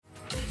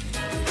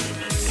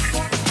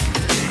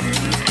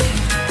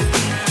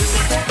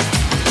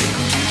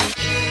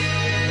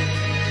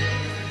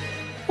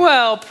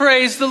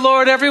Praise the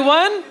Lord,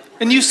 everyone.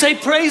 And you say,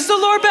 praise the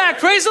Lord back.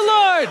 Praise the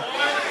Lord.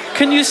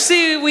 Can you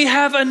see we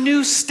have a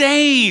new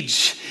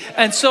stage?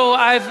 And so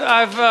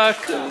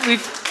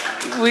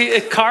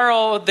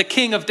Carl, the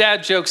king of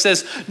dad jokes,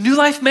 says, New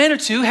Life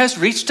Manitou has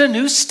reached a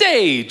new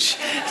stage.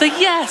 It's like,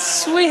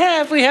 yes, we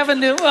have a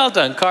new, well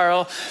done,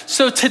 Carl.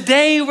 So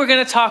today we're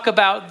going to talk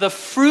about the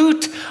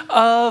fruit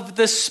of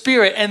the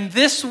Spirit. And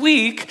this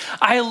week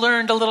I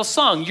learned a little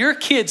song. Your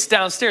kids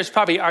downstairs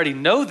probably already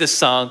know this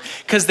song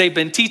because they've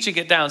been teaching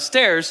it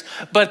downstairs.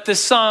 But the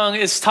song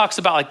talks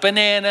about like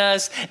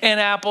bananas and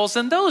apples,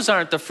 and those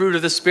aren't the fruit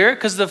of the Spirit,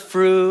 because the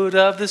fruit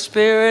of the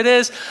Spirit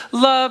is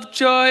love,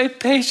 joy,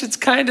 patience,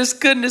 kindness,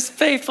 goodness,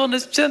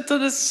 faithfulness,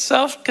 gentleness,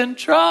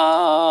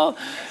 self-control.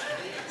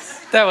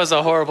 That was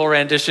a horrible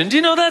rendition. Do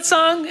you know that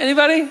song?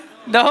 Anybody?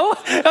 No?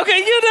 Okay,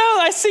 you know.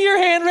 I see your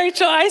hand,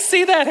 Rachel. I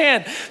see that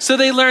hand. So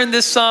they learned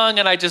this song,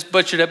 and I just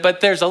butchered it.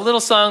 But there's a little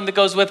song that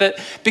goes with it,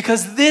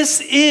 because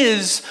this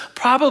is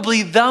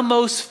probably the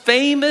most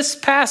famous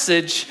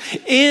passage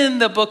in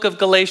the book of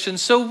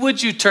Galatians. So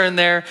would you turn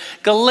there?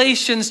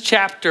 Galatians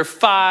chapter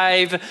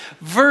 5,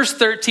 verse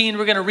 13.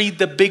 We're going to read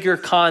the bigger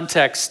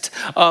context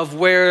of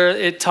where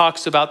it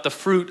talks about the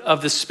fruit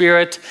of the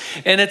Spirit.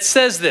 And it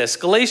says this,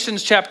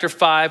 Galatians chapter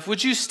 5.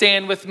 Would you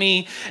stand with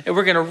me? And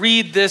we're going to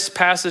read this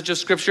passage of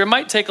Scripture. It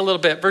might take a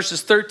little bit,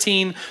 verses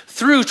 13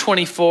 through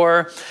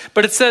 24.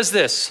 But it says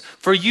this,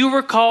 for you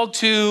were called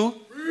to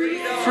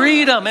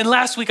freedom. And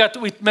last week,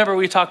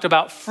 we talked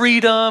about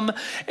freedom.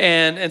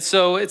 And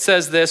so it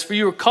says this, for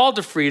you were called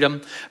to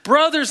freedom.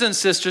 Brothers and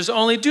sisters,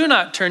 only do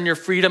not turn your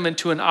freedom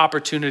into an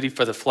opportunity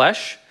for the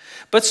flesh,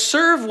 but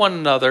serve one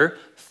another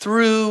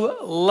through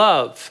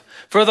love.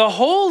 For the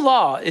whole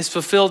law is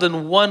fulfilled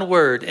in one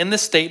word, in the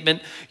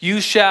statement, you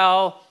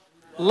shall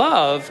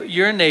love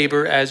your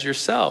neighbor as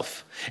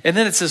yourself. And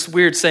then it's this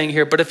weird saying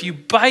here, but if you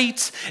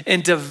bite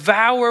and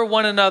devour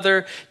one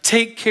another,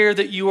 take care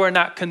that you are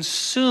not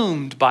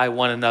consumed by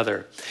one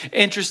another.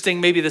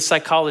 Interesting, maybe the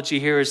psychology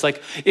here is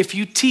like, if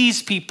you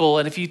tease people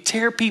and if you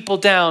tear people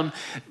down,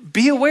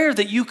 be aware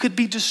that you could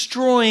be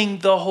destroying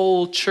the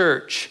whole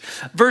church.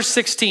 Verse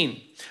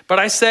 16. But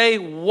I say,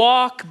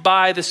 walk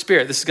by the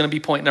Spirit. This is going to be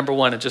point number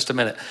 1 in just a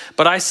minute.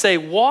 But I say,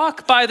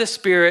 walk by the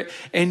Spirit,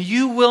 and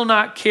you will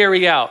not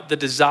carry out the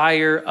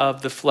desire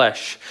of the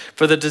flesh.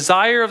 For the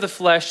desire of the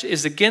flesh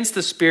is against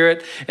the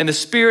Spirit, and the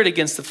Spirit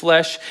against the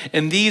flesh.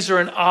 And these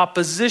are in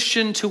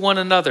opposition to one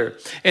another,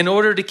 in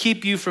order to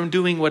keep you from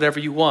doing whatever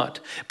you want.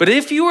 But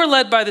if you are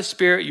led by the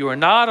Spirit, you are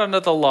not under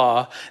the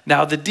law.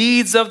 Now the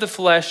deeds of the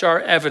flesh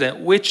are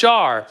evident, which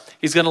are,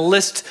 he's going to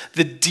list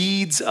the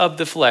deeds of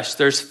the flesh.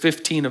 There's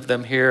 15 of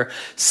them here.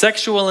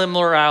 Sexual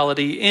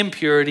immorality,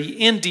 impurity,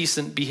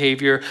 indecent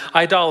behavior,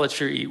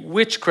 idolatry,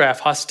 witchcraft,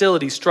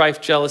 hostility,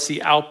 strife,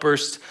 jealousy,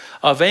 outbursts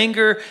of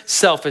anger,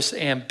 selfish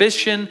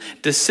ambition,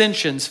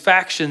 dissensions,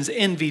 factions,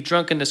 envy,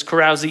 drunkenness,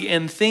 carousing,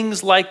 and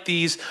things like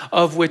these,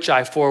 of which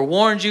I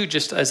forewarned you,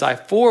 just as I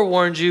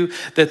forewarned you,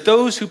 that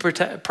those who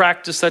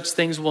practice such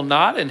things will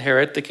not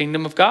inherit the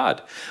kingdom of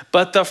God.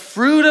 But the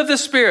fruit of the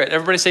Spirit,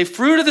 everybody say,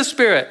 fruit of the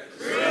Spirit.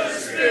 Fruit of the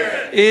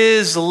Spirit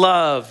is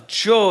love,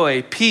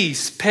 joy,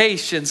 peace,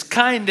 patience,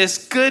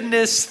 kindness,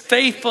 goodness,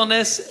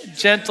 faithfulness,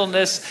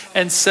 gentleness,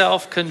 and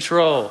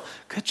self-control.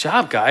 Good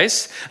job,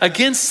 guys.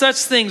 Against such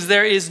things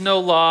there is no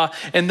law,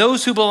 and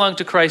those who belong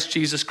to Christ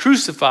Jesus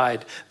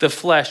crucified the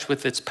flesh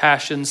with its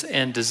passions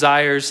and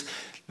desires.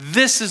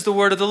 This is the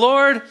word of the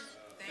Lord.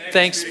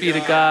 Thanks be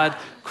to God.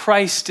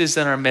 Christ is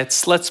in our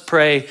midst. Let's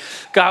pray.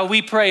 God,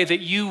 we pray that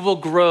you will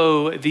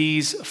grow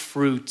these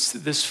fruits,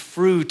 this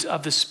fruit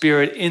of the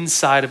Spirit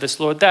inside of us,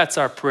 Lord. That's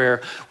our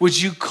prayer. Would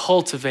you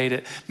cultivate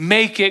it?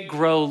 Make it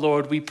grow,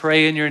 Lord. We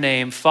pray in your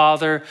name,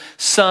 Father,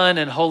 Son,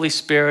 and Holy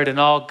Spirit, and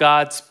all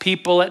God's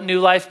people at New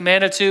Life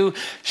Manitou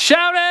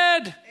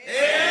shouted.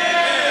 Amen.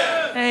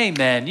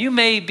 Amen. You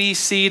may be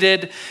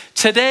seated.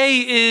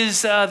 Today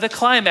is the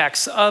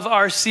climax of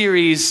our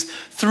series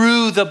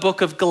through the book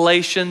of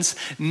Galatians.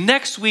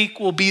 Next week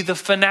will be the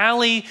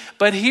finale,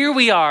 but here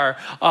we are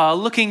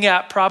looking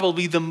at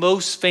probably the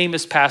most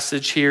famous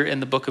passage here in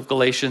the book of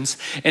Galatians.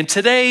 And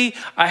today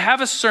I have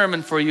a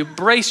sermon for you.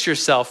 Brace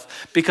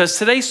yourself, because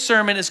today's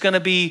sermon is going to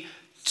be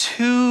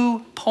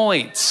 2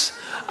 points.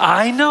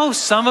 I know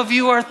some of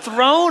you are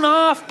thrown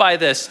off by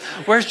this.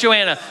 Where's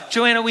Joanna?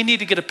 Joanna, we need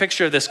to get a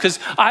picture of this, because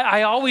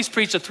I always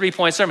preach a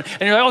 3-point sermon.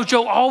 And you're like, oh,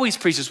 Joe always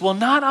preaches. Well,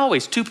 not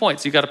always. 2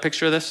 points. You got a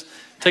picture of this?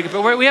 Take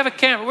it. We have a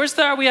camera. Where's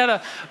there? We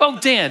had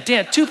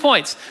Dan, 2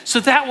 points. So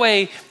that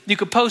way you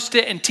could post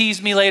it and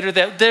tease me later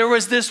that there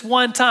was this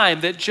one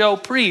time that Joe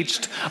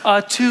preached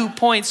a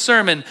 2-point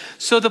sermon.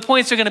 So the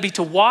points are going to be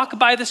to walk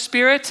by the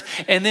Spirit,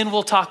 and then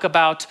we'll talk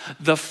about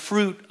the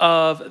fruit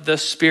of the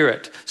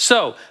Spirit.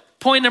 So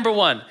point number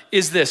 1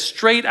 is this,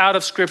 straight out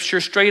of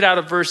Scripture, straight out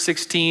of verse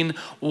 16,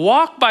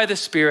 walk by the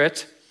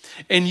Spirit,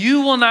 and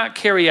you will not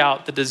carry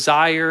out the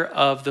desire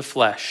of the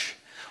flesh.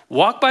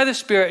 Walk by the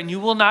Spirit and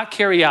you will not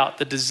carry out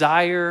the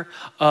desire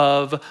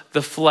of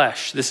the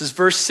flesh. This is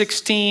verse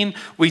 16.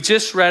 We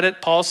just read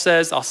it. Paul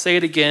says, I'll say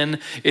it again.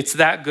 It's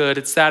that good.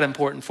 It's that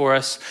important for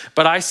us.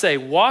 But I say,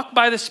 walk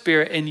by the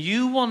Spirit and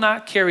you will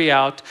not carry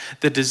out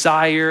the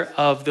desire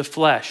of the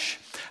flesh.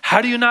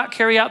 How do you not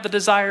carry out the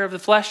desire of the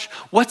flesh?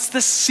 What's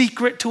the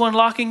secret to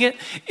unlocking it?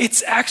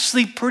 It's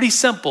actually pretty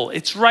simple.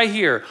 It's right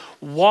here.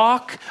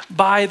 Walk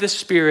by the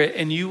Spirit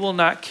and you will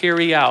not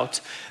carry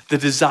out the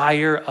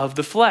desire of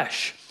the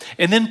flesh.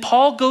 And then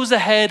Paul goes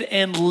ahead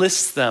and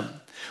lists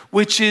them,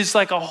 which is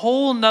like a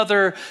whole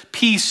nother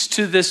piece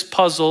to this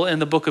puzzle in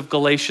the book of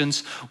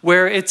Galatians,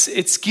 where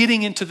it's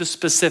getting into the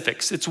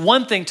specifics. It's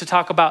one thing to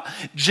talk about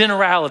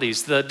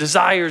generalities, the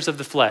desires of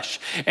the flesh,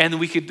 and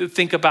we could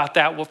think about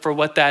that for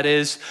what that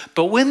is.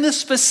 But when the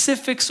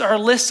specifics are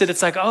listed,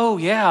 it's like, oh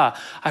yeah,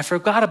 I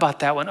forgot about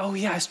that one. Oh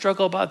yeah, I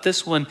struggle about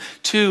this one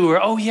too. Or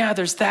oh yeah,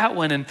 there's that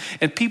one,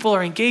 and people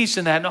are engaged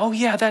in that. And oh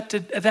yeah, that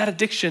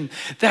addiction,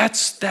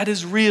 that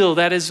is real.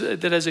 That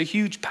has a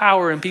huge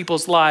power in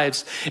people's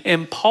lives.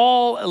 And Paul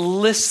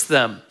lists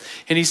them,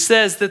 and he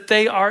says that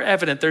they are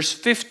evident. There's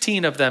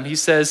 15 of them. He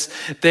says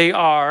they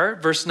are,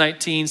 verse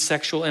 19,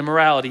 sexual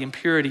immorality,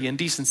 impurity,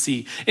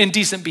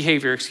 indecent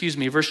behavior,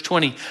 Verse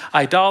 20,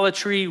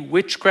 idolatry,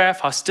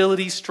 witchcraft,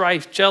 hostility,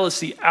 strife,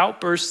 jealousy,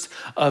 outbursts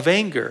of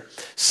anger,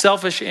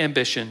 selfish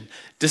ambition,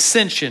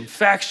 dissension,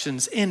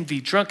 factions, envy,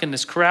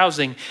 drunkenness,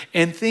 carousing,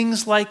 and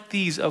things like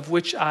these, of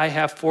which I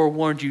have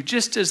forewarned you,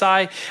 just as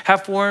I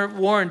have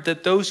forewarned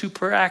that those who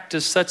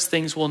practice such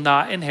things will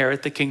not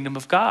inherit the kingdom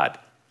of God.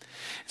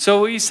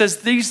 So he says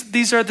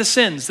these are the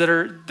sins that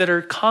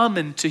are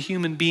common to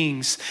human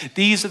beings.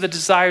 These are the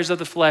desires of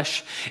the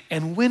flesh.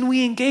 And when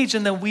we engage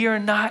in them, we are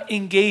not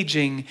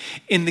engaging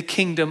in the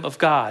kingdom of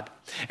God.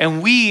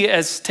 And we,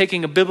 as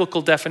taking a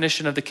biblical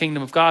definition of the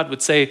kingdom of God,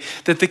 would say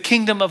that the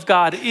kingdom of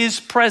God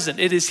is present.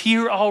 It is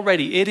here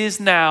already. It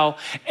is now,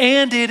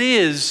 and it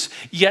is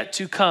yet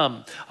to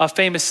come. A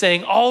famous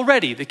saying,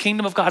 already, the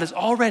kingdom of God is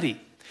already,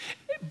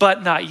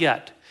 but not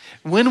yet.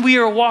 When we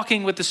are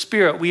walking with the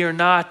Spirit, we are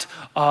not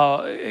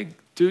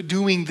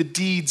doing the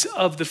deeds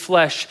of the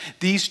flesh.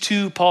 These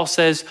two, Paul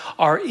says,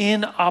 are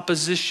in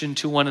opposition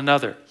to one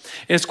another.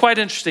 And it's quite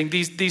interesting.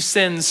 These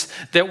sins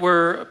that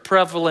were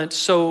prevalent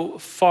so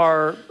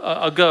far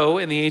ago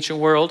in the ancient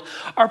world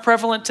are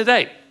prevalent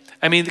today.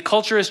 I mean, the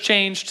culture has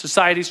changed,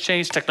 society's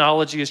changed,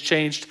 technology has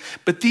changed,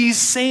 but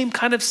these same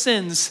kind of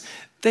sins,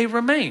 they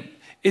remain.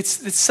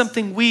 It's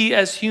something we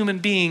as human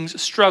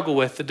beings struggle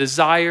with, the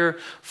desire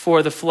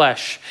for the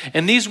flesh.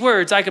 And these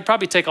words, I could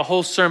probably take a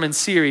whole sermon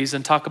series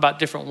and talk about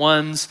different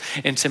ones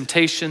and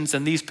temptations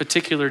and these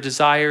particular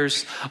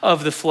desires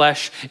of the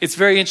flesh. It's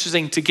very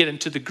interesting to get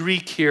into the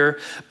Greek here,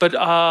 but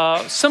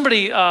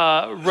somebody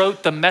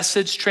wrote the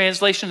Message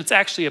translation. It's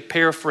actually a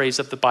paraphrase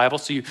of the Bible,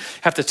 so you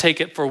have to take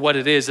it for what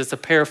it is. It's a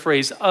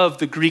paraphrase of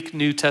the Greek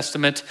New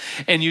Testament.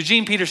 And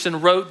Eugene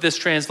Peterson wrote this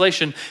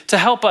translation to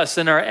help us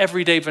in our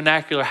everyday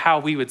vernacular how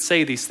we would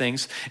say these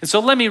things. And so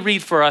let me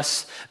read for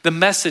us the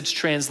Message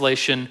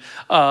translation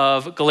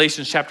of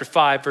Galatians chapter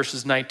 5,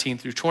 verses 19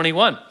 through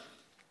 21.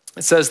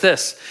 It says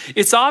this: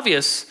 it's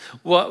obvious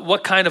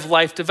what kind of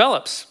life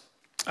develops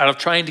out of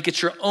trying to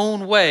get your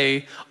own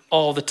way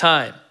all the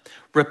time.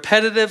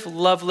 Repetitive,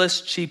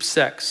 loveless, cheap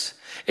sex.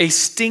 A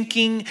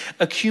stinking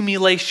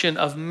accumulation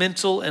of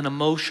mental and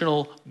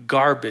emotional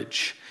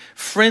garbage.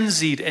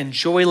 Frenzied and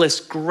joyless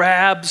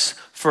grabs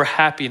for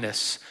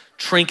happiness.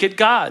 Trinket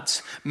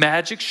gods,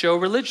 magic show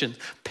religion,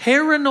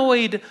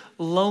 paranoid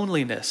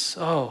loneliness,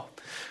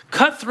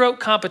 cutthroat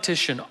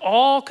competition,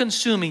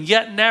 all-consuming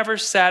yet never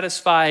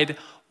satisfied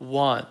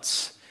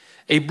wants,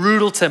 a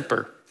brutal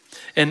temper,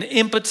 an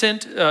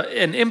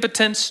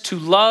impotence to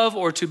love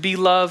or to be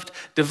loved,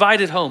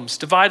 divided homes,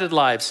 divided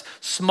lives,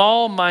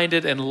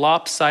 small-minded and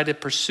lopsided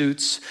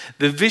pursuits,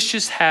 the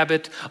vicious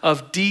habit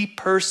of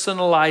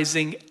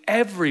depersonalizing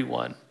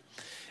everyone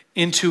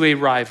into a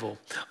rival,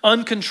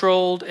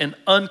 uncontrolled and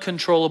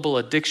uncontrollable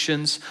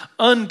addictions,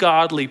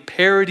 ungodly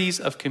parodies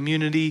of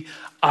community.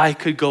 I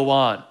could go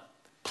on.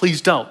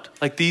 Please don't.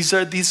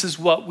 This is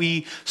what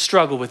we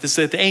struggle with. This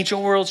is what the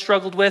ancient world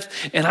struggled with.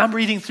 And I'm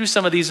reading through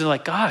some of these and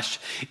like, gosh,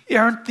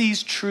 aren't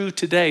these true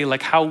today?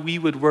 Like how we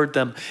would word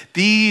them.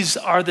 These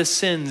are the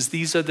sins.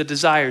 These are the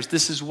desires.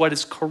 This is what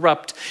is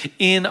corrupt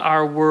in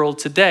our world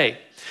today.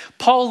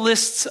 Paul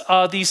lists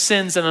these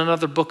sins in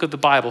another book of the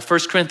Bible. 1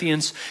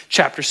 Corinthians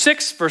chapter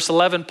 6, verse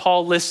 11,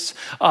 Paul lists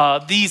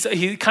these.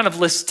 He kind of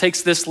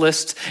takes this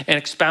list and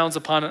expounds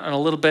upon it a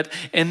little bit,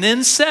 and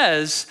then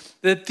says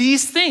that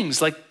these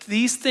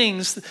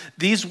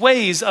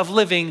ways of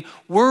living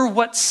were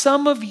what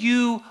some of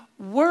you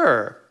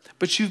were.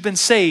 But you've been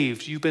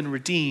saved, you've been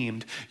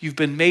redeemed, you've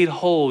been made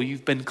whole,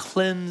 you've been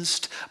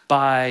cleansed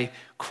by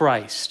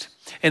Christ.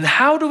 And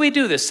how do we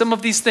do this? Some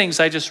of these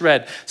things I just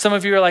read, some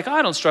of you are like,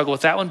 I don't struggle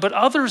with that one. But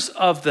others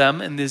of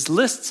them in these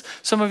lists,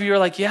 some of you are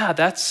like, yeah,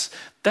 that's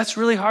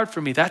really hard for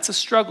me. That's a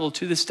struggle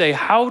to this day.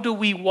 How do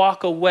we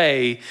walk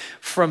away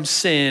from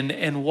sin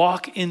and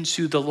walk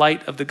into the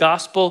light of the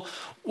gospel?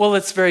 Well,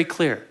 it's very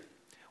clear.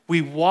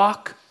 We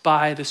walk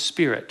by the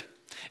Spirit.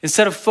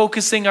 Instead of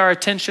focusing our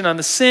attention on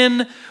the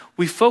sin,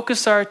 we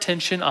focus our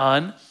attention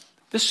on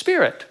the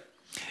Spirit.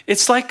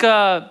 It's like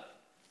a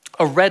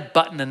red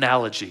button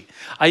analogy.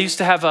 I used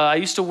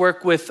to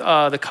work with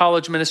the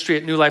college ministry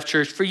at New Life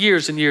Church for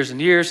years and years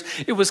and years.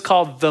 It was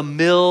called The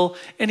Mill.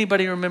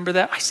 Anybody remember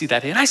that? I see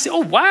that in. I say, oh,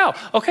 wow.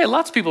 Okay,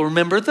 lots of people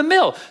remember The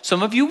Mill.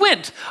 Some of you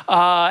went.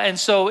 And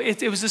so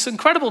it was this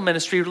incredible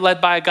ministry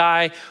led by a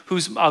guy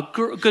who's a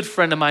good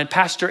friend of mine,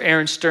 Pastor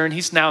Aaron Stern.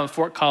 He's now in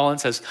Fort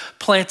Collins, has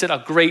planted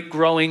a great,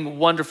 growing,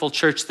 wonderful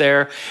church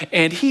there.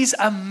 And he's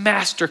a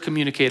master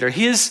communicator.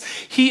 He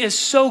is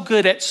so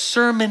good at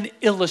sermon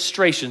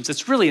illustrations.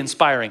 It's really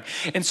inspiring.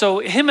 And so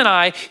him and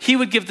he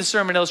would give the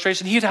sermon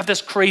illustration. He'd have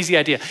this crazy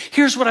idea.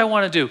 Here's what I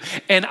want to do.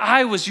 And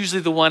I was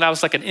usually the one, I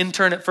was like an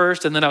intern at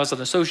first, and then I was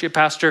an associate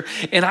pastor.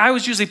 And I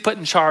was usually put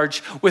in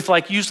charge with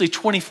like usually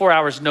 24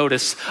 hours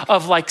notice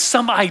of like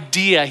some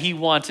idea he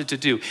wanted to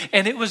do.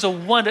 And it was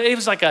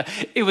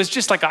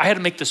just like I had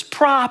to make this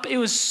prop. It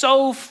was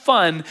so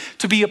fun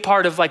to be a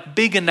part of like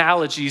big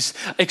analogies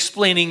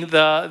explaining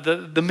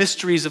the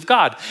mysteries of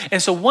God.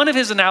 And so one of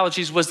his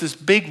analogies was this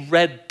big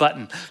red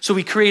button. So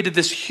we created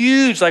this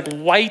huge like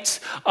white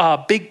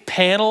big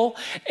panel,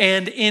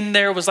 and in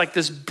there was like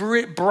this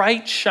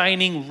bright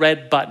shining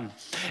red button.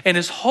 And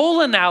his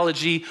whole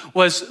analogy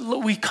was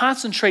we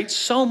concentrate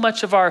so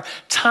much of our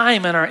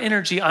time and our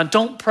energy on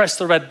don't press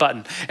the red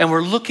button. And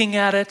we're looking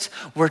at it,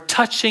 we're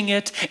touching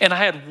it, and I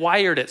had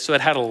wired it so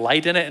it had a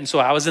light in it. And so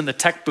I was in the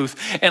tech booth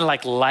and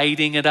like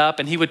lighting it up,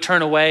 and he would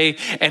turn away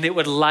and it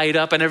would light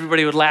up and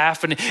everybody would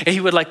laugh, and he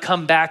would like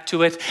come back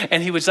to it,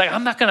 and he was like,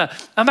 I'm not gonna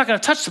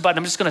touch the button,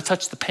 I'm just gonna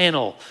touch the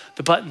panel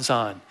the button's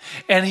on.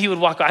 And he would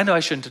walk, I know I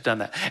shouldn't have done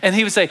that. And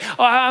he would say,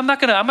 oh, I'm not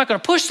gonna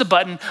push the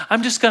button,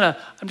 I'm just gonna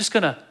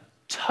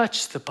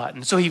touch the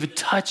button. So he would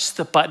touch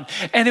the button.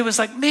 And it was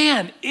like,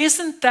 man,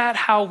 isn't that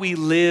how we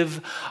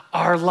live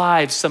our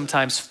lives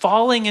sometimes?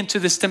 Falling into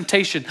this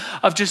temptation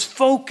of just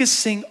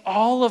focusing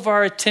all of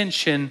our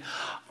attention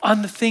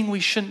on the thing we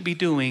shouldn't be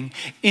doing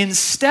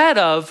instead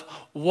of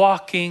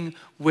walking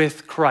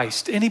with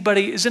Christ.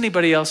 Is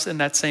anybody else in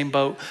that same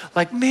boat?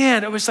 Like,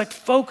 man, it was like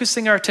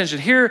focusing our attention.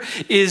 Here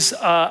is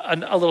a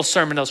little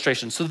sermon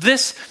illustration. So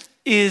this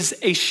is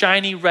a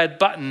shiny red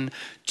button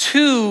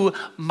to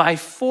my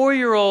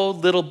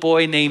 4-year-old little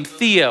boy named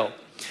Theo.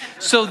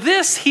 So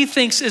this he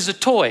thinks is a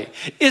toy.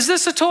 Is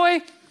this a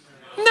toy?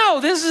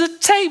 No, this is a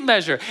tape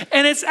measure.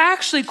 And it's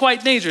actually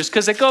quite dangerous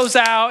because it goes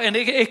out and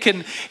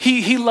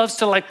he loves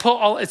to like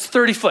it's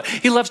 30 foot.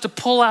 He loves to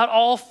pull out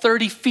all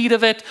 30 feet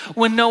of it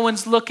when no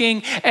one's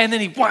looking. And then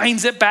he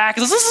winds it back,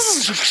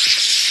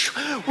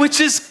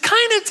 which is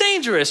kind of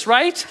dangerous,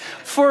 right?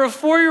 For a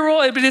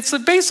 4-year-old, but it's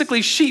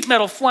basically sheet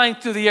metal flying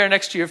through the air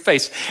next to your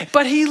face.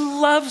 But he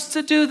loves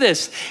to do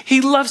this.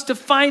 He loves to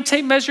find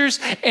tape measures.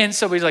 And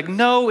so he's like,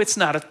 no, it's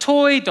not a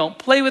toy. Don't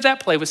play with that.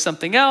 Play with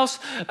something else.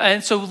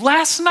 And so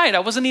last night,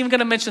 I wasn't even going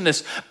to mention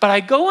this, but I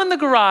go in the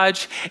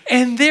garage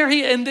and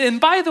and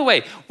by the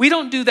way, we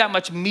don't do that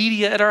much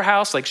media at our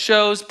house, like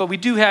shows, but we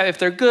do have, if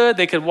they're good,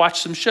 they could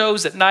watch some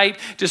shows at night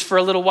just for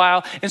a little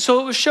while. And so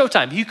it was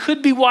showtime. He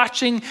could be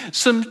watching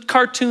some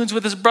cartoons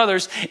with his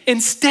brothers.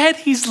 Instead,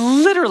 he's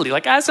literally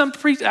like, as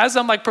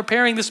I'm like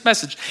preparing this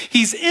message,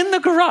 he's in the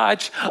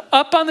garage,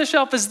 up on the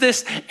shelf is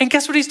this, and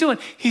guess what he's doing?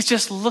 He's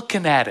just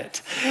looking at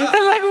it. I'm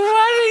like,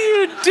 what are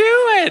you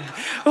doing?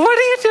 What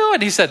are you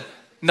doing? He said,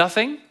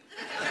 nothing.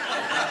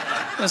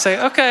 I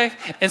say, okay.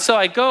 And so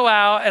I go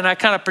out and I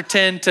kind of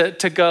pretend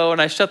to go,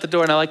 and I shut the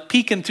door and I like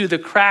peeking through the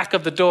crack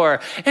of the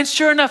door. And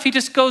sure enough, he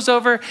just goes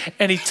over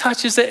and he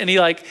touches it, and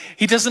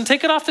he doesn't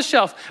take it off the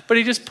shelf, but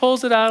he just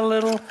pulls it out a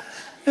little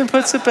and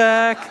puts it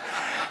back.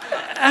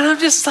 And I'm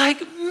just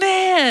like,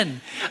 man,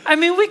 I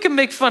mean, we can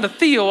make fun of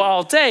Theo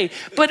all day,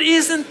 but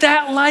isn't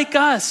that like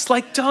us?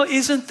 Like,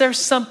 isn't there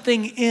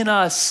something in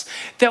us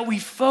that we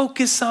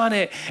focus on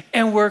it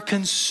and we're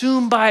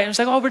consumed by it? And it's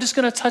like, oh, we're just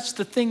going to touch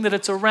the thing that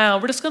it's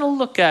around. We're just going to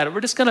look at it.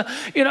 We're just going to,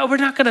 we're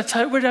not going to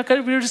touch, we're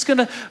just going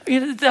to,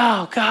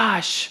 oh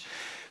gosh.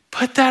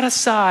 Put that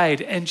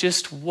aside and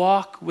just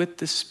walk with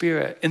the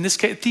Spirit. In this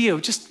case, Theo,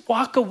 just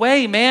walk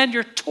away, man.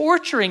 You're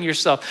torturing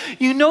yourself.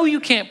 You know you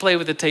can't play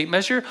with a tape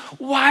measure.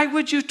 Why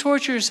would you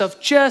torture yourself?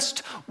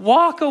 Just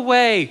walk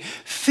away.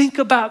 Think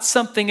about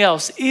something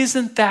else.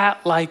 Isn't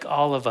that like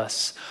all of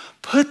us?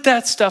 Put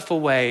that stuff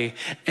away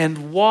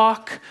and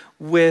walk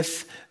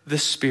with the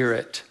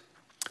Spirit.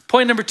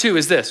 Point number 2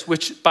 is this,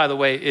 which, by the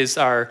way, is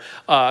our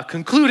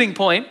concluding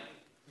point.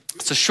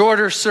 It's a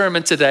shorter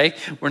sermon today.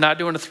 We're not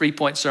doing a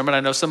 3-point sermon.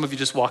 I know some of you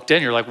just walked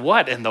in. You're like,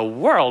 what in the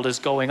world is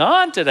going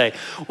on today?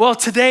 Well,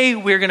 today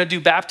we're going to do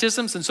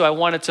baptisms. And so I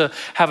wanted to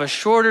have a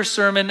shorter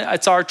sermon.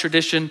 It's our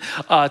tradition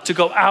to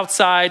go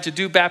outside to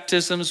do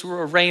baptisms,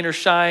 rain or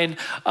shine.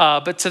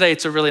 But today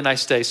it's a really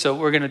nice day. So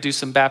we're going to do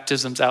some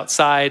baptisms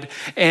outside.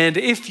 And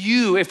if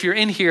you're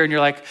in here and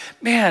you're like,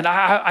 man,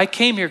 I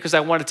came here because I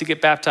wanted to get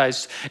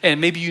baptized,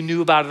 and maybe you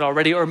knew about it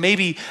already, or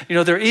maybe,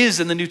 there is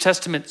in the New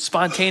Testament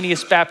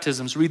spontaneous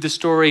baptisms. Read read the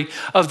story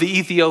of the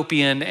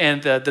Ethiopian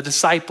and the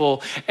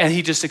disciple, and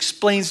he just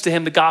explains to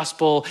him the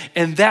gospel.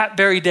 And that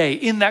very day,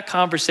 in that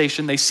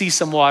conversation, they see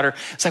some water.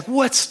 It's like,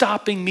 what's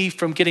stopping me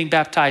from getting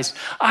baptized?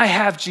 I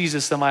have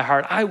Jesus in my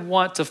heart. I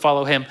want to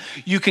follow him.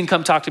 You can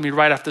come talk to me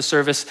right after the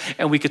service,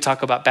 and we could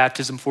talk about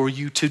baptism for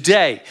you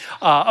today.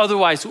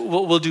 Otherwise,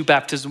 we'll do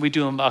baptism. We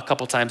do them a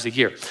couple times a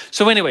year.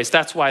 So anyways,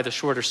 that's why the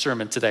shorter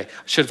sermon today. I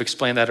should have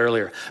explained that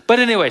earlier. But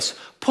anyways,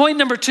 point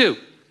number 2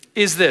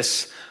 is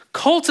this: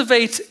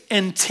 cultivate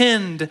and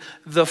tend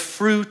the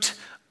fruit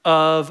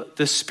of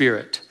the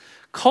Spirit.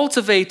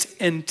 Cultivate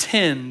and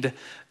tend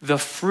the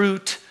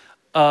fruit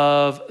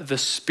of the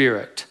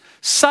Spirit.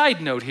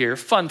 Side note here,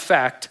 fun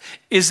fact,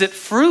 is it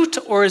fruit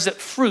or is it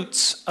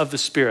fruits of the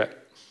Spirit?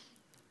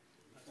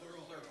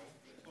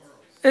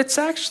 It's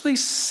actually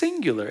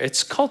singular.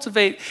 It's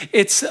cultivate.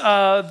 It's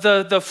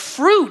the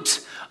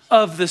fruit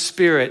of the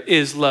Spirit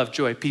is love,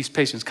 joy, peace,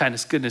 patience,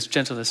 kindness, goodness,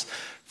 gentleness,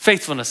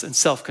 faithfulness, and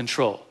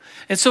self-control.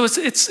 And so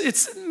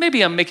it's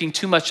maybe I'm making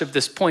too much of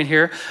this point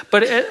here,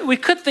 but we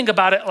could think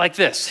about it like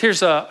this.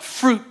 Here's a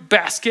fruit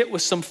basket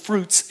with some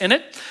fruits in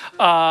it.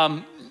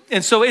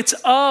 And so it's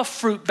a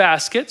fruit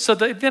basket. So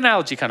the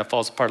analogy kind of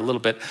falls apart a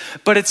little bit,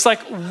 but it's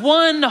like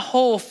one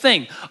whole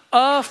thing,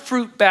 a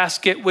fruit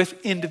basket with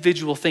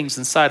individual things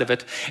inside of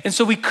it. And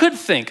so we could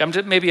think,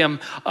 maybe I'm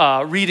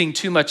reading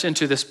too much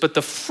into this, but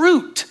the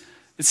fruit,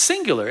 it's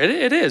singular.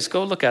 It is.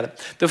 Go look at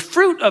it. The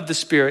fruit of the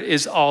Spirit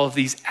is all of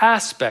these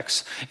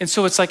aspects. And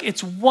so it's like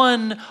it's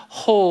one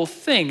whole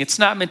thing. It's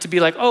not meant to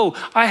be like, oh,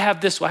 I have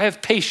this. I have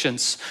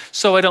patience,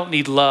 so I don't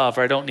need love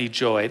or I don't need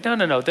joy.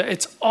 No.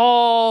 It's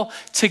all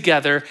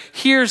together.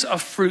 Here's a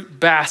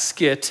fruit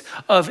basket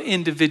of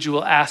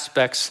individual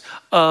aspects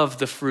of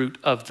the fruit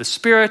of the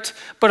Spirit.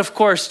 But of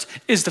course,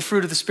 is the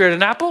fruit of the Spirit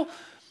an apple?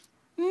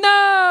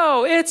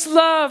 No, it's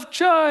love,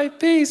 joy,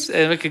 peace.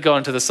 And we could go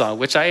into the song,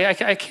 which I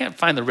can't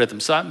find the rhythm,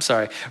 so I'm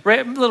sorry.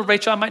 Little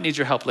Rachel, I might need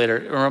your help later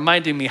in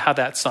reminding me how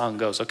that song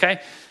goes, okay?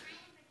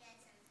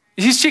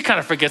 She kind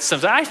of forgets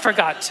something. I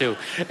forgot too.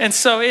 And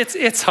so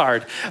it's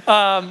hard.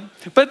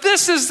 But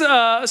this is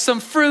some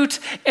fruit.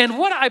 And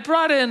what I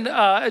brought in,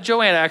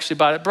 Joanna actually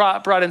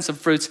brought in some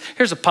fruits.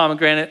 Here's a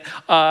pomegranate.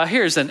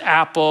 Here's an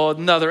apple,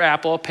 another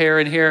apple, a pear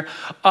in here.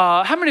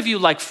 How many of you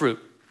like fruit?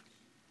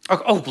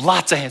 Oh,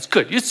 lots of hands.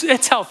 Good.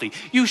 It's healthy.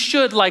 You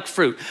should like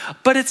fruit.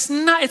 But it's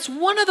not, it's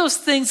one of those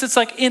things that's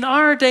like in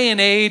our day and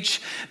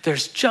age,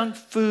 there's junk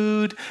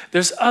food,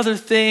 there's other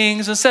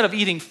things. Instead of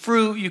eating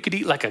fruit, you could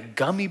eat like a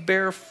gummy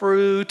bear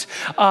fruit.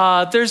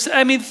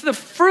 The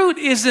fruit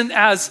isn't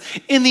as,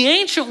 in the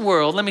ancient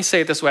world, let me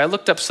say it this way. I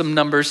looked up some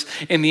numbers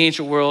in the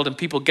ancient world and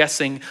people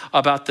guessing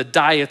about the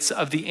diets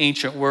of the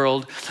ancient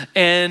world.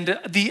 And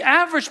the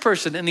average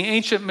person in the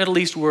ancient Middle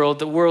East world,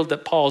 the world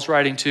that Paul's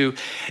writing to,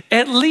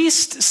 at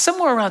least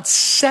somewhere around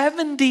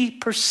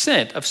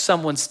 70% of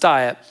someone's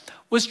diet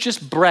was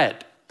just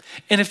bread.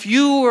 And if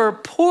you were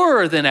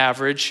poorer than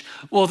average,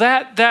 well,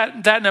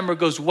 that number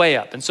goes way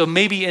up. And so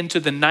maybe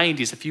into the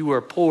 90s, if you were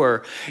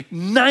poor,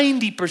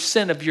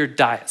 90% of your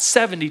diet,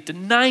 70 to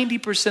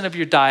 90% of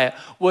your diet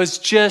was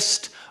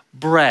just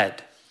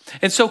bread.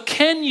 And so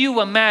can you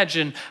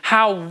imagine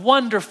how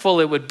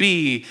wonderful it would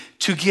be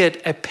to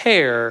get a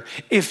pear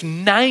if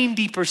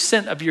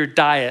 90% of your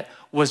diet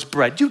was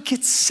bread? You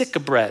get sick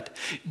of bread,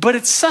 but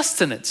it's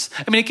sustenance.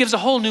 I mean, it gives a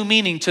whole new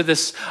meaning to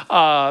this,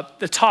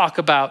 the talk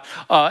about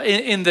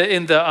in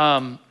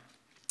the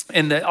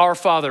Our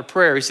Father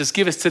prayer. He says,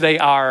 give us today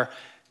our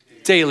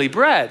daily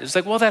bread. It's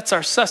like, well, that's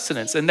our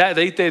sustenance. And that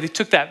they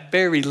took that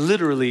very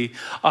literally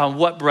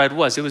what bread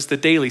was. It was the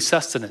daily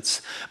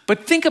sustenance.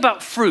 But think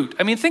about fruit.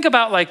 I mean, think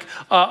about like,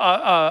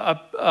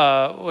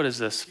 what is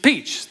this?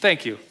 Peach.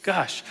 Thank you.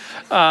 Gosh.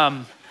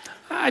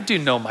 I do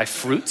know my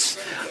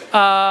fruits.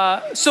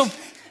 So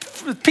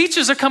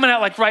peaches are coming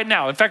out like right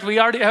now. In fact,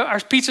 our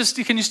peaches,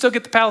 can you still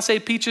get the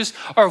Palisade peaches,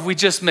 or have we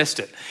just missed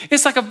it?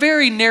 It's like a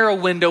very narrow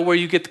window where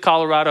you get the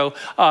Colorado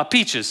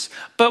peaches.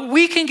 But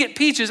we can get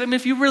peaches. I mean,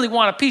 if you really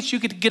want a peach, you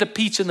could get a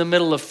peach in the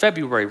middle of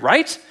February,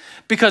 right?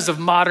 Because of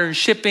modern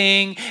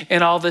shipping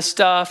and all this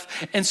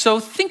stuff. And so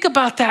think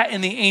about that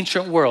in the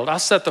ancient world. I'll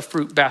set the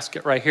fruit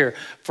basket right here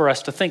for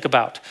us to think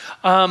about.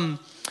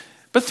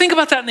 But think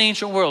about that in the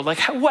ancient world. Like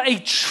what a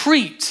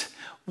treat,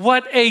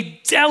 what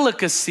a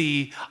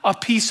delicacy a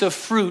piece of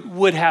fruit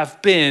would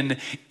have been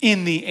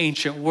in the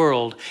ancient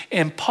world.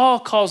 And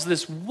Paul calls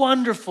this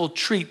wonderful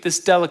treat,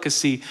 this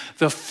delicacy,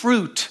 the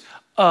fruit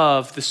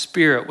of the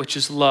Spirit, which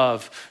is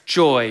love,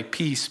 joy,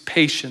 peace,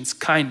 patience,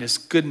 kindness,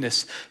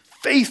 goodness,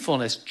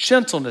 faithfulness,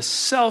 gentleness,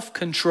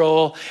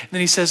 self-control. And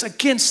then he says,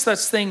 against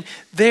such thing,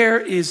 there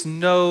is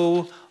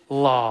no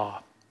law.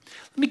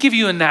 Let me give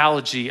you an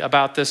analogy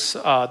about this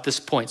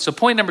point. So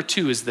point number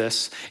 2 is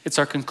this. It's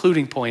our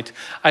concluding point.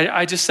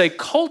 I just say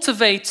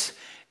cultivate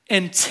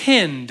and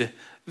tend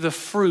the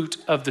fruit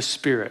of the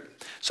Spirit.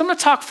 So I'm going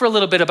to talk for a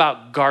little bit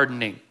about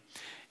gardening.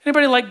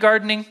 Anybody like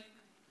gardening?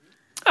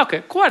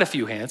 Okay, quite a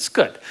few hands.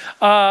 Good.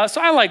 So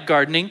I like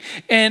gardening.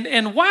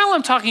 And while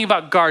I'm talking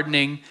about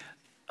gardening,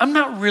 I'm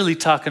not really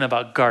talking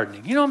about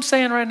gardening. You know what I'm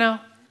saying right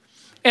now?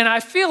 And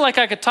I feel like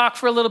I could talk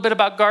for a little bit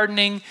about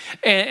gardening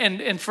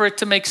and for it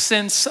to make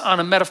sense on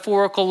a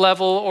metaphorical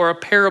level or a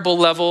parable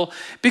level,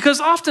 because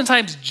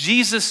oftentimes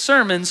Jesus'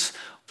 sermons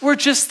were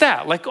just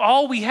that. Like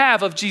all we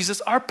have of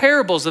Jesus are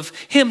parables of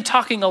him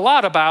talking a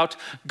lot about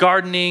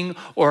gardening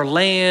or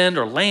land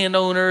or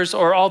landowners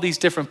or all these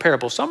different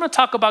parables. So I'm going to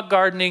talk about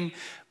gardening,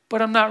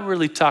 but I'm not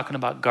really talking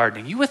about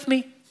gardening. You with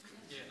me?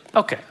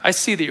 Okay, I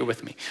see that you're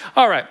with me.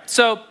 All right,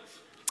 so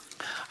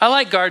I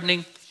like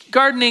gardening.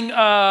 Gardening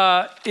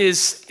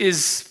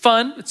is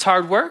fun. It's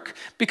hard work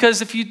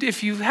because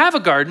if you have a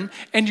garden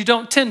and you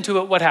don't tend to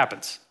it, what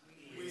happens?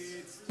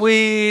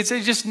 Weeds.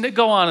 They just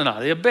go on and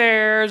on. The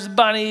bears,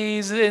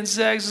 bunnies,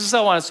 insects, and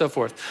so on and so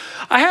forth.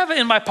 I have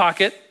in my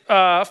pocket,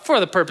 for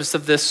the purpose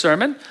of this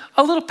sermon,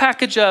 a little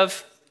package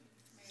of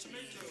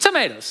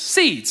tomatoes,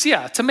 seeds.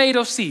 Yeah,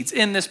 tomato seeds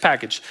in this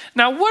package.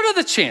 Now, what are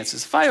the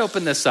chances? If I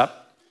open this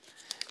up,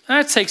 and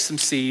I take some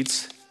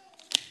seeds.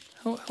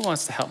 Who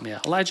wants to help me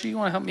out? Elijah, you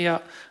want to help me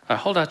out? All right,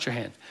 hold out your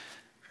hand.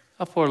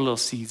 I'll pour little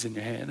seeds in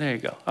your hand. There you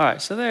go. All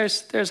right, so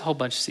there's a whole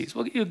bunch of seeds.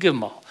 Well, you give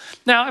them all.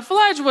 Now, if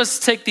Elijah was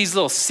to take these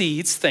little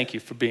seeds, thank you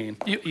for being,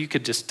 you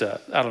could just, I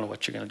don't know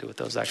what you're going to do with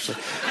those, actually.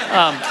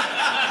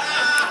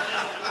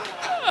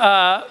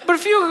 But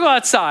if you go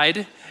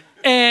outside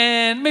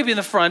and maybe in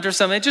the front or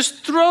something,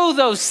 just throw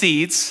those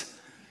seeds.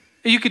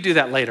 You could do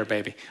that later,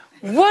 baby.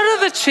 What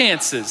are the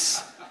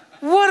chances?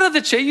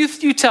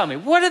 You tell me,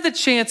 what are the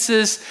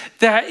chances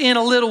that in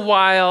a little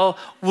while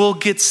we'll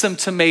get some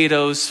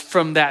tomatoes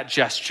from that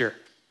gesture?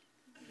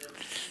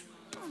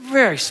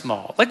 Very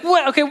small. Like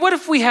what? Okay, what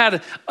if we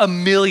had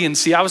 1,000,000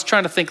 seeds? I was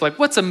trying to think like,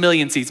 what's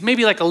 1,000,000 seeds?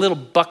 Maybe like a little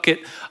bucket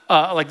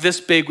like this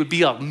big would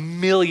be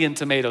 1,000,000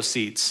 tomato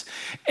seeds.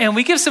 And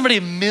we give somebody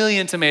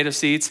 1,000,000 tomato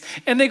seeds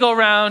and they go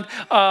around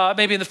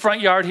maybe in the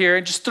front yard here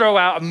and just throw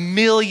out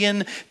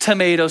 1,000,000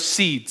 tomato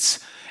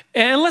seeds.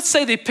 And let's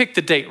say they pick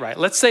the date right.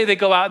 Let's say they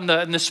go out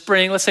in the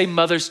spring. Let's say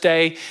Mother's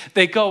Day.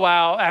 They go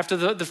out after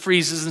the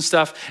freezes and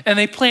stuff, and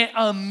they plant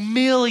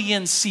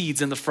 1,000,000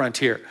 seeds in the front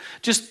here,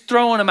 just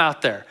throwing them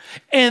out there.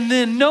 And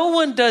then no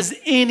one does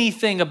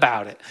anything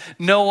about it.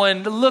 No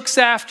one looks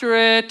after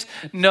it.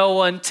 No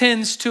one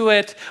tends to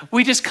it.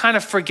 We just kind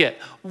of forget.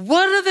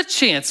 What are the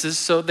chances,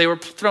 so they were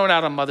thrown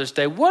out on Mother's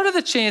Day, what are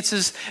the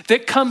chances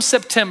that come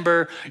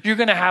September, you're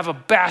going to have a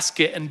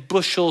basket and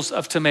bushels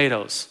of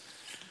tomatoes?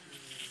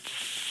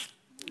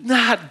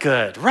 Not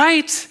good,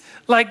 right?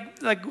 Like,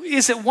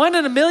 is it 1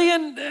 in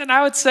 1,000,000? And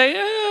I would say,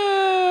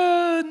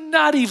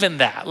 not even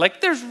that.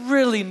 Like, there's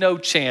really no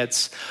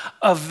chance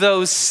of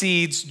those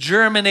seeds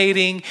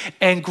germinating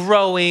and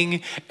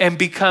growing and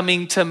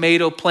becoming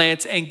tomato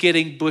plants and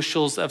getting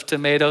bushels of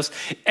tomatoes.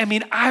 I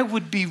mean, I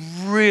would be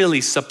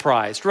really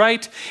surprised,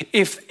 right?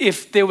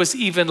 If there was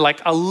even like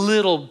a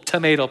little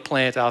tomato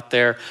plant out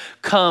there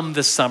come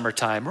the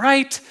summertime,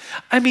 right?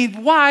 I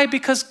mean, why?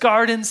 Because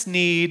gardens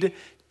need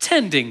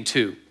tending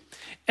to.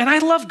 And I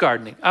love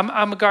gardening.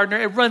 I'm a gardener.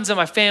 It runs in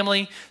my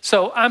family.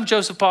 So I'm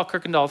Joseph Paul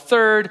Kirkendall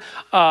III.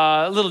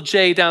 Little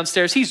Jay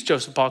downstairs, he's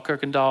Joseph Paul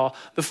Kirkendall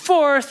the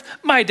IV.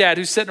 My dad,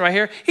 who's sitting right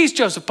here, he's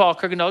Joseph Paul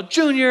Kirkendall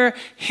Jr.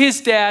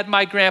 His dad,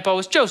 my grandpa,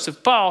 was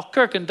Joseph Paul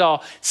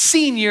Kirkendall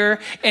Sr.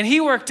 And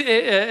he worked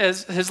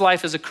his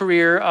life as a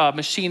career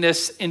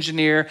machinist,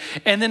 engineer.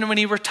 And then when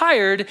he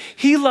retired,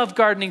 he loved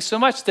gardening so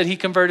much that he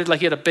converted,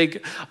 like he had a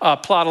big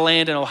plot of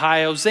land in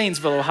Ohio,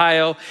 Zanesville,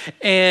 Ohio.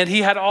 And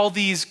he had all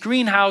these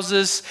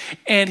greenhouses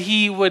and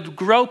he would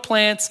grow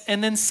plants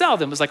and then sell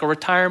them. It was like a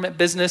retirement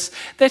business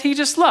that he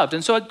just loved.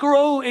 And so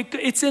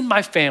it's in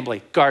my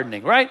family,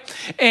 gardening, right?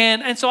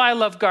 And so I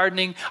love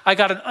gardening. I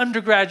got an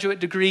undergraduate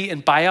degree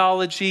in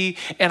biology,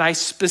 and I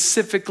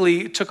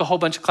specifically took a whole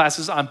bunch of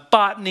classes on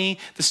botany,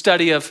 the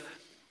study of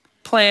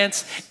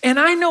plants. And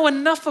I know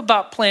enough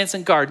about plants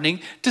and gardening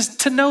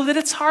to know that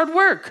it's hard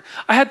work.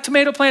 I had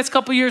tomato plants a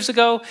couple years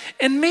ago,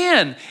 and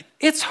man,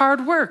 it's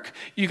hard work.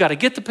 You got to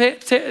get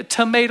the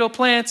tomato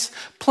plants,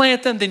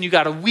 plant them, then you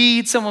got to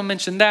weed. Someone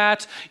mentioned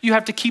that. You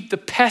have to keep the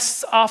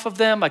pests off of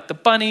them, like the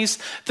bunnies.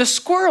 The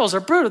squirrels are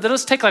brutal. They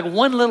just take like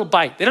one little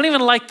bite. They don't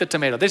even like the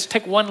tomato. They just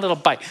take one little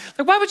bite.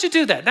 Like, why would you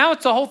do that? Now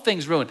the whole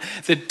thing's ruined.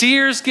 The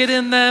deers get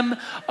in them.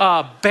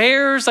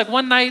 Bears, like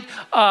one night,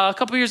 a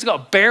couple years ago, a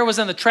bear was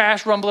in the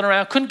trash rumbling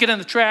around, couldn't get in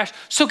the trash.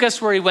 So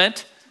guess where he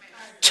went?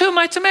 To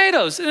my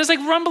tomatoes. And it's like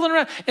rumbling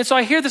around. And so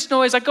I hear this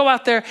noise. I go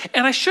out there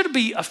and I should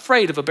be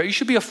afraid of a bear. You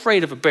should be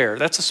afraid of a bear.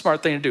 That's a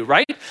smart thing to do,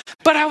 right?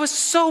 But I was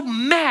so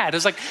mad. I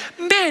was like,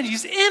 man,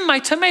 he's in my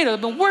tomato. I've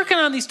been working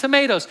on these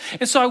tomatoes.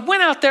 And so I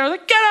went out there. I was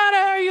like, get out of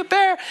here, you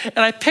bear. And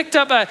I picked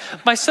up,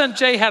 my son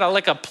Jay had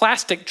a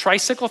plastic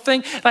tricycle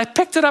thing. And I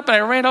picked it up and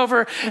I ran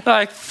over and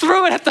I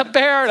threw it at the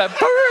bear.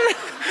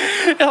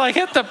 And I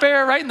hit the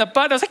bear right in the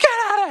butt. I was like, get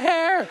out of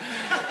here.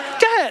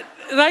 Get it.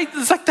 right?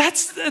 It's like,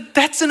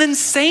 that's an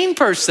insane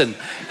person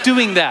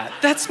doing that.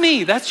 That's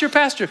me, that's your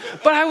pastor.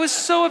 But I was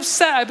so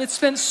upset. I've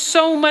spent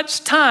so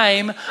much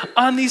time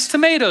on these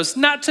tomatoes.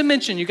 Not to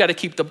mention, you got to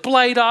keep the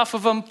blight off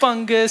of them,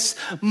 fungus,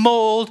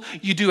 mold.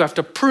 You do have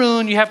to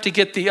prune. You have to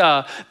get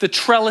the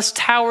trellis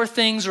tower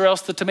things, or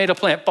else the tomato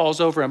plant falls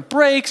over and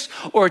breaks,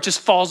 or it just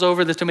falls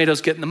over, the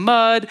tomatoes get in the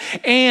mud.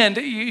 And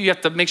you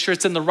have to make sure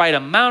it's in the right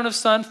amount of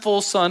sun,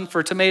 full sun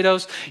for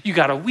tomatoes. You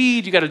got to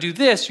weed, you got to do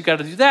this, you got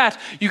to do that.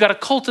 You got to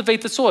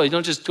cultivate the soil. You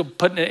don't just go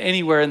putting it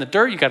anywhere in the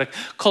dirt. You got to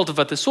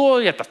cultivate the soil.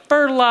 You have to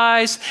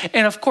fertilize.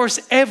 And of course,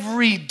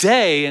 every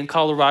day in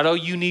Colorado,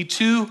 you need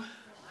to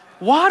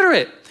water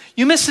it.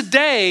 You miss a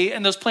day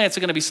and those plants are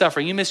going to be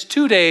suffering. You miss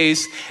 2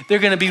 days, they're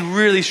going to be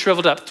really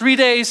shriveled up. 3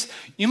 days,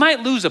 you might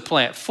lose a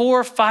plant.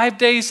 4 or 5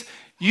 days,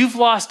 you've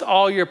lost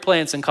all your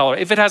plants in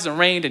Colorado. If it hasn't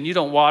rained and you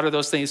don't water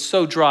those things,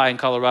 so dry in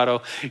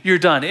Colorado, you're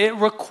done. It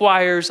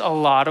requires a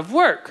lot of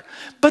work.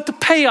 But the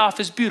payoff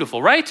is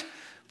beautiful, right?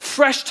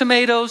 Fresh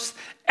tomatoes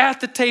at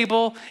the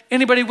table.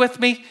 Anybody with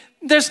me?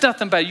 There's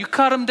nothing better. You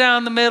cut them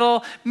down the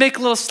middle, make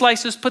little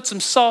slices, put some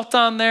salt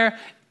on there,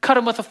 cut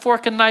them with a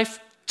fork and knife.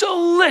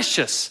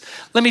 Delicious.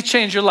 Let me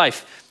change your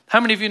life.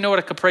 How many of you know what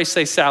a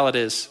caprese salad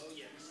is?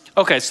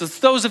 Okay, so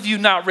those of you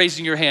not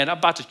raising your hand, I'm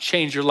about to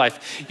change your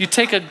life. You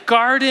take a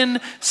garden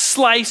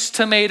sliced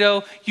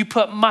tomato, you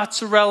put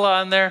mozzarella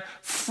on there,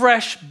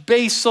 fresh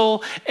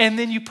basil, and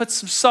then you put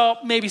some salt,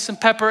 maybe some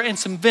pepper, and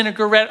some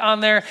vinaigrette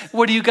on there.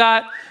 What do you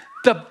got?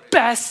 The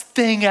best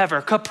thing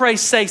ever,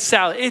 caprese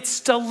salad.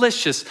 It's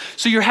delicious.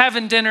 So you're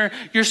having dinner,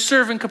 you're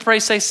serving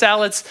caprese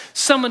salads.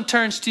 Someone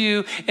turns to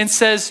you and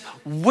says,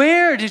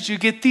 "Where did you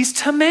get these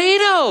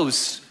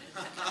tomatoes?"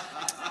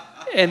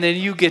 And then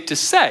you get to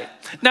say.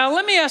 Now,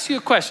 let me ask you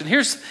a question.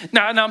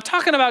 Now I'm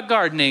talking about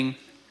gardening,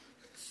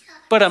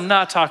 but I'm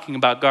not talking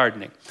about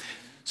gardening.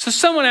 So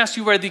someone asks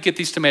you, where did you get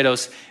these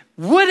tomatoes?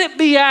 Would it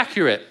be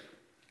accurate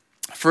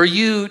for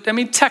you? I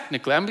mean,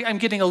 technically, I'm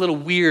getting a little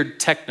weird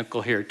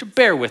technical here.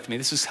 Bear with me.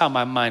 This is how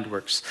my mind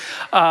works.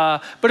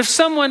 But if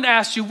someone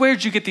asked you,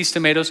 where'd you get these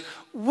tomatoes?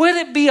 Would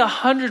it be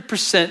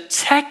 100%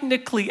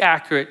 technically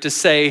accurate to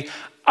say,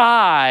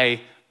 I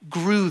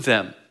grew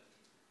them?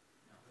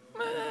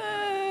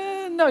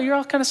 No, you're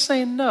all kind of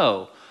saying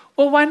no.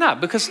 Well, why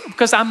not?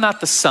 Because I'm not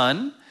the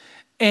sun,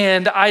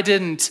 and I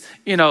didn't,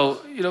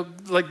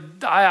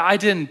 I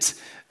didn't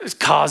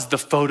cause the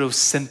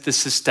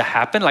photosynthesis to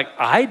happen. Like,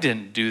 I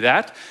didn't do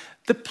that.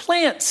 The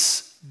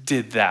plants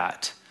did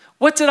that.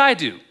 What did I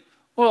do?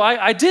 Well,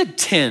 I did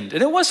tend,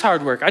 and it was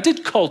hard work. I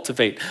did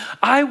cultivate.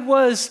 I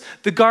was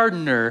the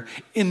gardener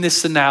in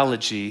this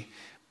analogy,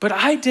 but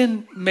I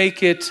didn't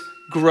make it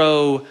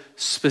grow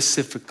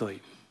specifically.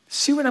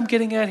 See what I'm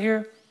getting at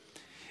here?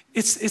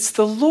 It's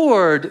the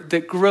Lord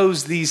that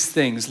grows these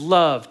things: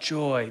 love,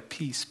 joy,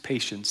 peace,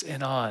 patience,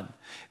 and on.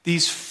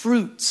 These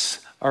fruits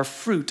are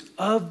fruit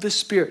of the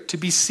Spirit, to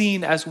be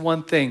seen as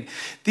one thing.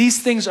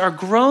 These things are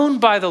grown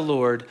by the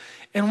Lord,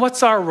 and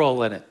what's our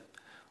role in it?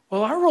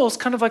 Well, our role is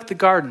kind of like the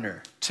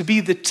gardener, to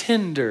be the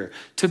tender,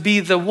 to be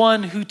the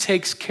one who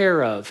takes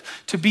care of,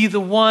 to be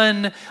the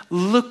one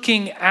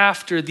looking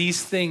after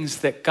these things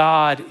that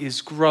God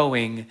is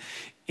growing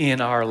in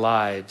our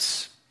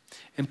lives.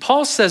 And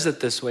Paul says it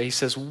this way. He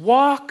says,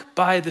 walk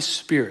by the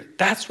Spirit.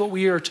 That's what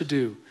we are to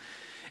do.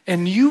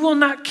 And you will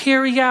not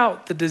carry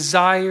out the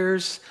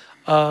desires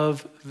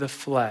of the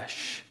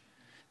flesh.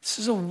 This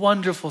is a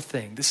wonderful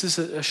thing. This is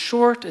a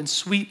short and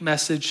sweet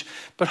message,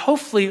 but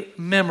hopefully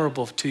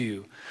memorable to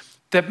you.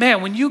 That,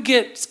 man, when you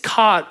get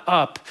caught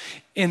up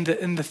in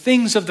the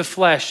things of the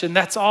flesh, and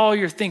that's all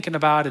you're thinking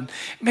about, and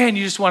man,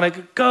 you just want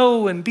to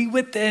go and be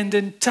with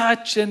and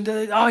touch, and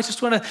I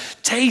just want to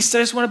taste, I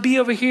just want to be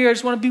over here, I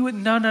just want to be with,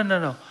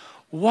 no.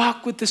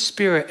 Walk with the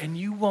Spirit, and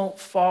you won't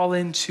fall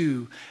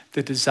into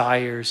the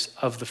desires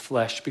of the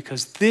flesh,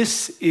 because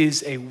this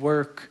is a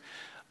work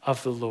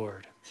of the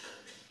Lord.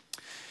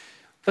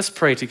 Let's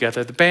pray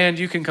together. The band,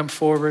 you can come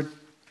forward.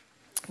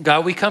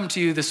 God, we come to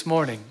you this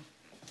morning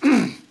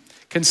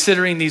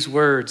considering these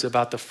words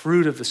about the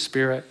fruit of the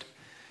Spirit,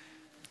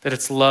 that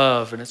it's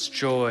love and it's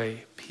joy,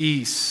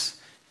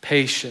 peace,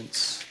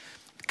 patience,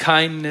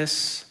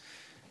 kindness,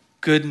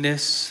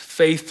 goodness,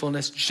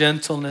 faithfulness,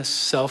 gentleness,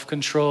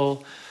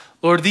 self-control.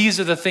 Lord, these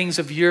are the things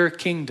of your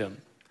kingdom.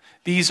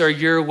 These are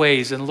your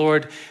ways. And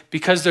Lord,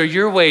 because they're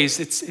your ways,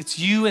 it's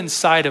you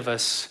inside of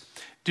us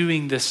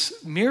doing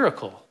this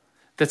miracle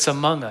that's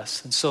among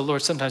us. And so,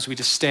 Lord, sometimes we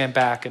just stand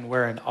back and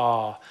we're in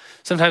awe.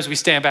 Sometimes we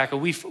stand back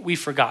and we've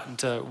forgotten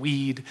to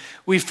weed.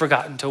 We've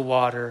forgotten to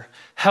water.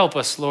 Help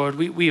us, Lord.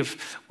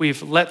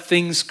 We've let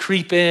things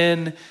creep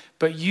in.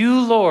 But you,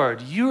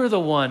 Lord, you are the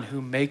one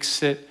who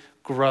makes it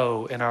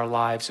grow in our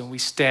lives. And we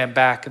stand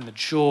back in the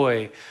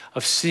joy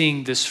of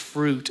seeing this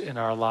fruit in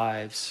our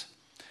lives.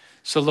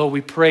 So, Lord,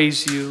 we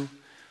praise you.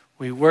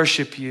 We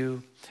worship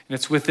you. And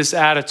it's with this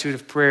attitude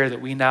of prayer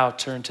that we now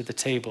turn to the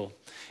table.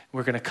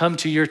 We're going to come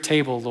to your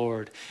table,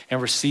 Lord,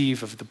 and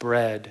receive of the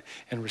bread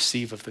and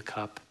receive of the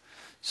cup.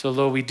 So,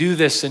 Lord, we do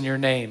this in your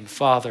name,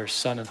 Father,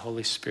 Son, and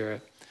Holy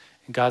Spirit.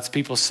 And God's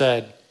people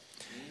said,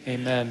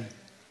 amen.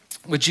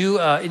 would you,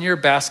 in your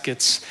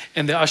baskets,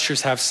 and the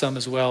ushers have some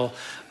as well,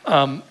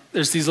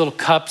 there's these little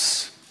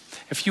cups.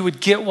 If you would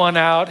get one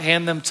out,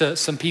 hand them to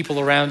some people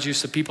around you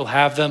so people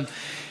have them.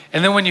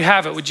 And then when you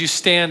have it, would you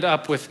stand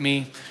up with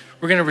me?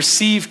 We're going to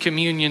receive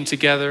communion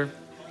together.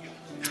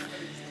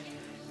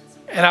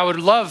 And I would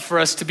love for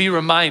us to be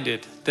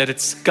reminded that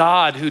it's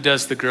God who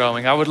does the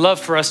growing. I would love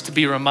for us to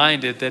be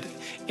reminded that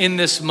in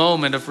this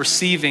moment of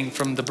receiving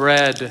from the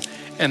bread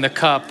and the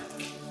cup,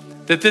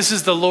 that this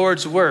is the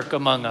Lord's work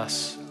among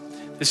us.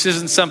 This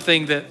isn't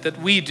something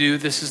that we do.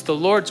 This is the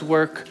Lord's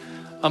work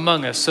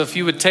among us. So if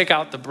you would take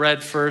out the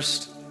bread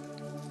first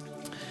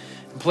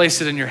and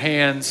place it in your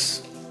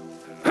hands.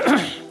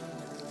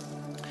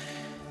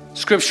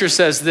 Scripture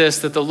says this,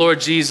 that the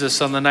Lord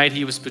Jesus, on the night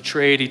he was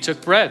betrayed, he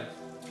took bread.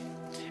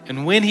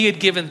 And when he had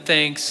given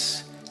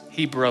thanks,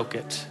 he broke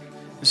it.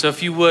 And so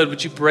if you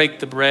would you break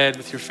the bread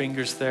with your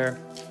fingers there?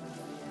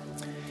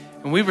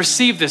 And we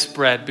receive this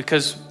bread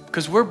because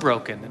we're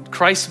broken. And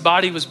Christ's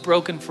body was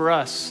broken for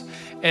us.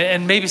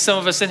 And maybe some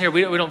of us in here,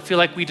 we don't feel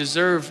like we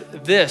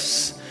deserve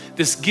this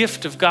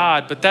gift of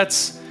God. But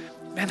that's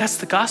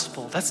the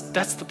gospel.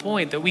 That's the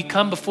point, that we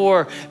come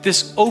before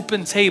this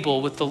open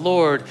table with the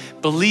Lord,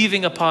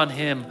 believing upon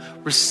him,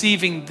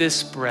 receiving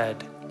this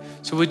bread.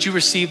 So would you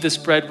receive this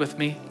bread with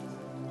me?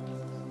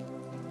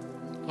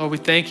 Lord, we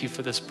thank you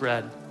for this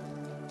bread.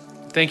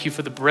 Thank you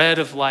for the bread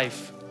of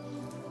life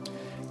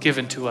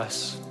given to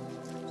us.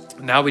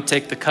 Now we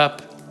take the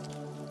cup.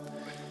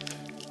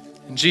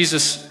 And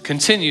Jesus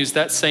continues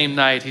that same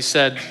night. He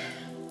said,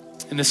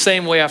 in the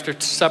same way after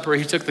supper,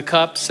 he took the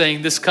cup,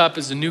 saying, "This cup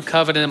is a new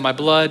covenant in my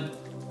blood.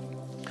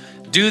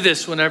 Do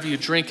this whenever you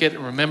drink it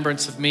in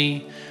remembrance of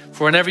me.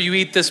 For whenever you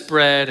eat this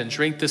bread and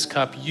drink this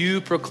cup,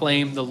 you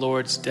proclaim the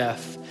Lord's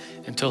death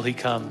until he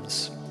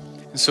comes."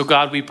 And so,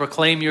 God, we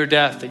proclaim your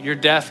death, that your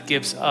death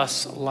gives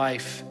us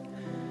life.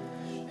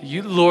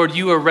 You, Lord,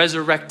 you are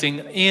resurrecting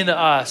in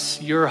us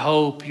your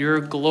hope, your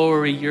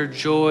glory, your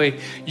joy,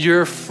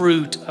 your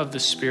fruit of the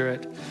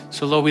Spirit.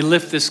 So, Lord, we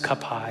lift this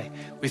cup high.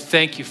 We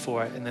thank you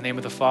for it. In the name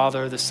of the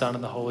Father, the Son,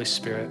 and the Holy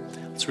Spirit.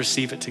 Let's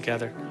receive it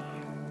together.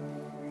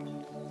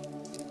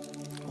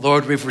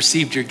 Lord, we've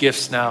received your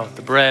gifts now,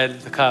 the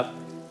bread, the cup.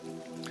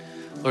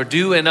 Lord,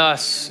 do in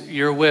us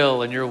your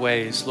will and your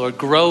ways. Lord,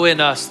 grow in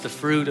us the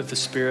fruit of the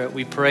Spirit.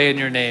 We pray in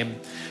your name,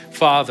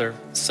 Father,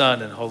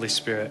 Son, and Holy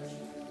Spirit.